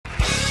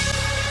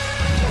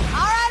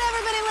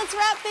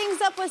let's wrap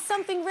things up with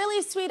something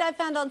really sweet I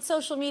found on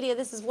social media.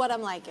 This is what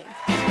I'm liking.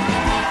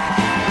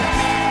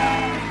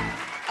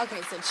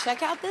 Okay, so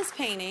check out this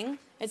painting.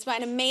 It's by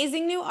an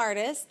amazing new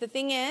artist. The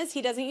thing is,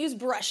 he doesn't use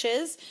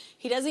brushes.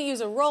 He doesn't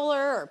use a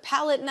roller or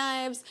palette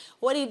knives.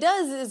 What he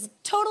does is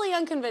totally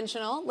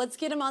unconventional. Let's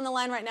get him on the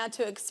line right now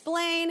to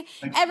explain.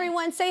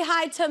 Everyone say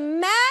hi to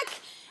Mac.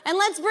 And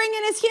let's bring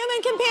in his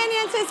human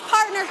companions, his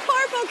partner,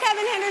 Corporal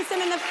Kevin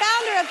Henderson, and the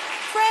founder of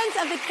Friends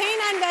of the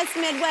K-9 Vets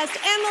Midwest,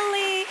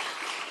 Emily.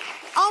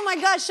 Oh my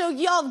gosh, so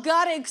y'all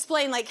got to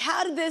explain, like,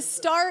 how did this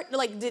start?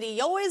 Like, did he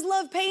always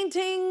love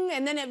painting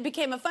and then it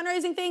became a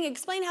fundraising thing?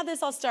 Explain how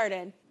this all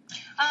started.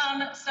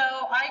 So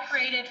I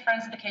created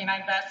Friends of the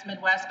K-9 Vets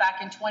Midwest back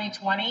in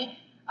 2020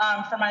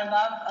 for my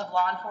love of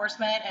law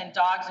enforcement and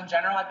dogs in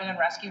general. I've been in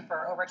rescue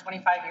for over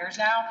 25 years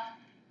now.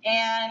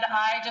 And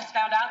I just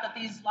found out that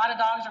a lot of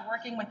dogs are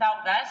working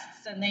without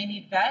vests, and they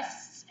need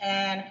vests,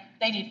 and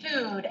they need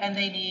food, and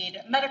they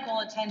need medical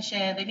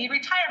attention, they need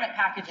retirement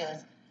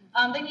packages.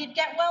 They need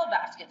get well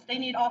baskets. They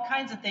need all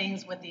kinds of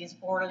things with these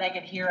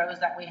four-legged heroes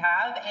that we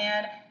have.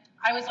 And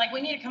I was like, we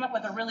need to come up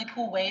with a really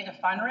cool way to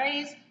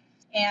fundraise.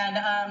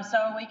 And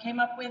so we came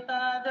up with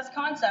this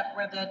concept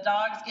where the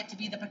dogs get to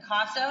be the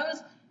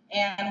Picassos,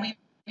 and we've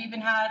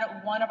even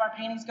had one of our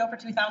paintings go for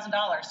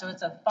 $2,000. So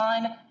it's a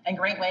fun and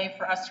great way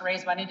for us to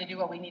raise money to do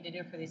what we need to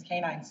do for these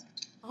canines.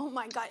 Oh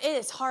my God, it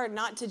is hard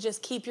not to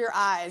just keep your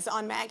eyes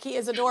on Mac. He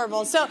is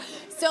adorable. So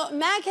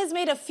Mac has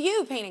made a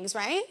few paintings,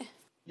 right?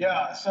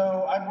 Yeah,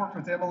 so I've worked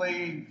with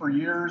Emily for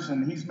years,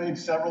 and he's made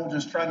several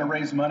just trying to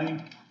raise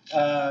money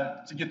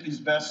to get these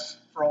vests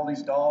for all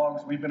these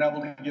dogs. We've been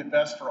able to get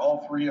vests for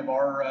all three of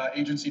our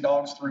agency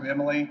dogs through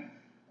Emily.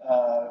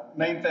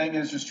 Main thing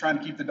is just trying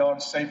to keep the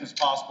dogs safe as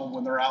possible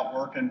when they're out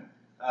working.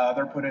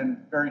 They're put in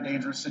very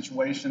dangerous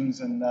situations,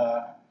 and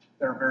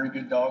they're very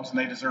good dogs, and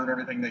they deserve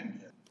everything they can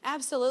get.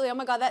 Absolutely. Oh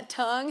my God, that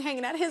tongue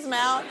hanging out his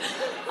mouth.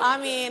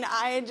 I mean,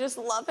 I just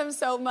love him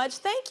so much.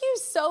 Thank you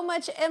so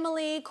much,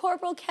 Emily,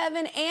 Corporal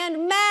Kevin,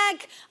 and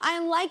Mac. I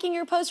am liking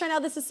your post right now.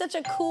 This is such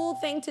a cool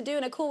thing to do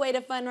and a cool way to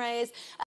fundraise.